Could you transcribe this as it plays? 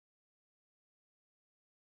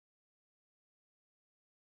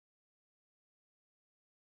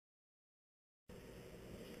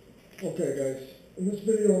Okay guys, in this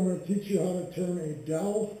video I'm going to teach you how to turn a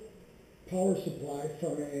DELL power supply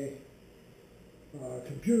from a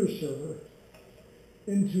computer server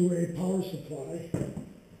into a power supply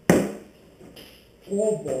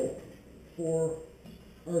 12 volt for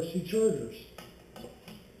RC chargers.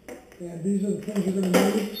 And these are the things you're going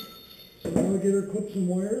to need: some alligator clips and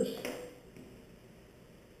wires,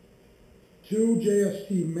 2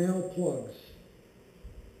 JST male plugs.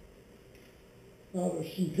 Now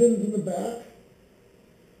there's some pins in the back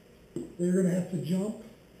that you're going to have to jump.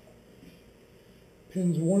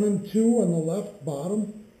 Pins 1 and 2 on the left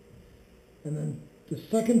bottom, and then the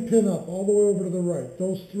second pin up all the way over to the right.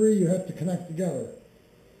 Those three you have to connect together.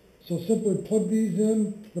 So simply plug these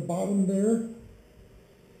in to the bottom there,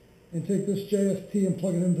 and take this JST and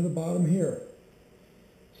plug it into the bottom here.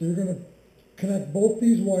 So you're going to connect both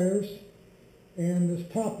these wires and this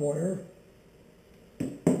top wire,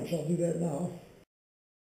 which I'll do that now.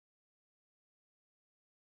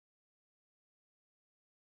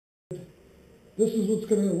 This is what's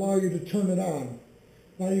going to allow you to turn it on.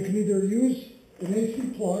 Now you can either use an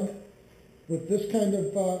AC plug with this kind of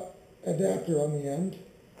adapter on the end,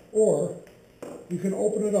 or you can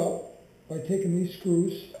open it up by taking these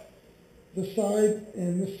screws, this side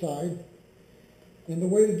and this side. And the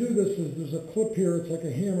way to do this is there's a clip here, it's like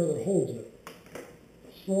a hammer that holds it.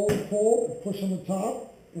 Slowly pull and push on the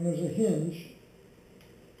top, and there's a hinge,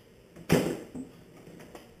 and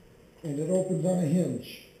it opens on a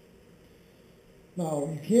hinge. Now,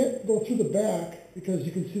 you can't go through the back because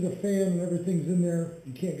you can see the fan and everything's in there.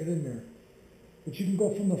 You can't get in there. But you can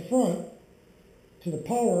go from the front to the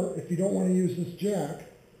power if you don't want to use this jack.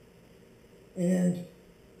 And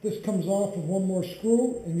this comes off with one more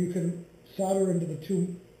screw, and you can solder into the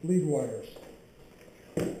 2 lead wires,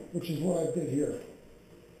 which is what I did here.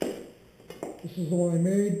 This is the one I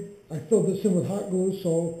made. I filled this in with hot glue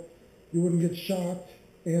so you wouldn't get shocked,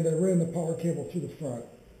 and I ran the power cable through the front.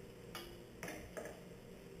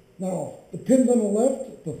 Now, the pins on the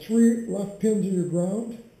left, the 3 left pins are your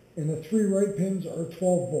ground, and the 3 right pins are 12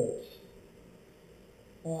 volts.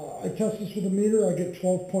 I test this with a meter. I get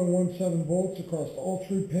 12.17 volts across all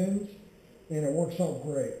 3 pins, and it works out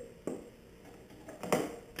great.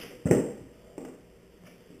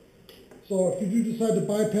 So if you do decide to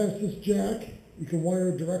bypass this jack, you can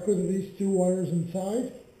wire directly to these 2 wires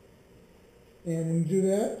inside. And when you do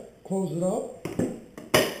that, close it up.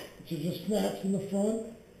 It just snaps in the front.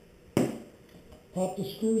 Pop the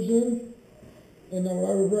screws in, and then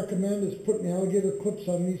what I would recommend is putting alligator clips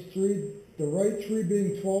on these 3, the right 3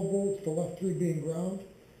 being 12 volts, the left 3 being ground.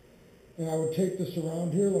 And I would tape this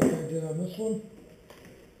around here like I did on this one.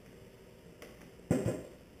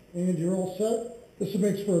 And you're all set. This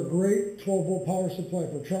makes for a great 12 volt power supply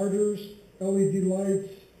for chargers, LED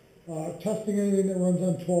lights, testing anything that runs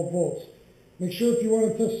on 12 volts. Make sure if you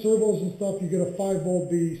want to test servos and stuff, you get a 5 volt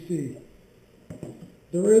BEC.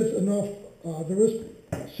 There is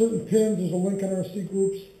certain pins, there's a link on RC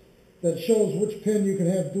groups that shows which pin you can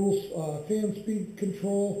have dual fan speed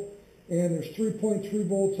control, and there's 3.3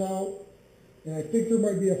 volts out, and I think there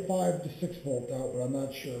might be a 5 to 6 volt out, but I'm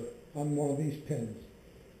not sure on one of these pins.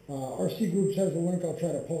 RC groups has a link, I'll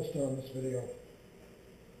try to post it on this video.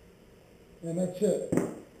 And that's it.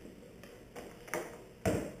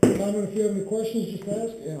 Comment if you have any questions, just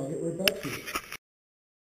ask, and I'll get right back to you.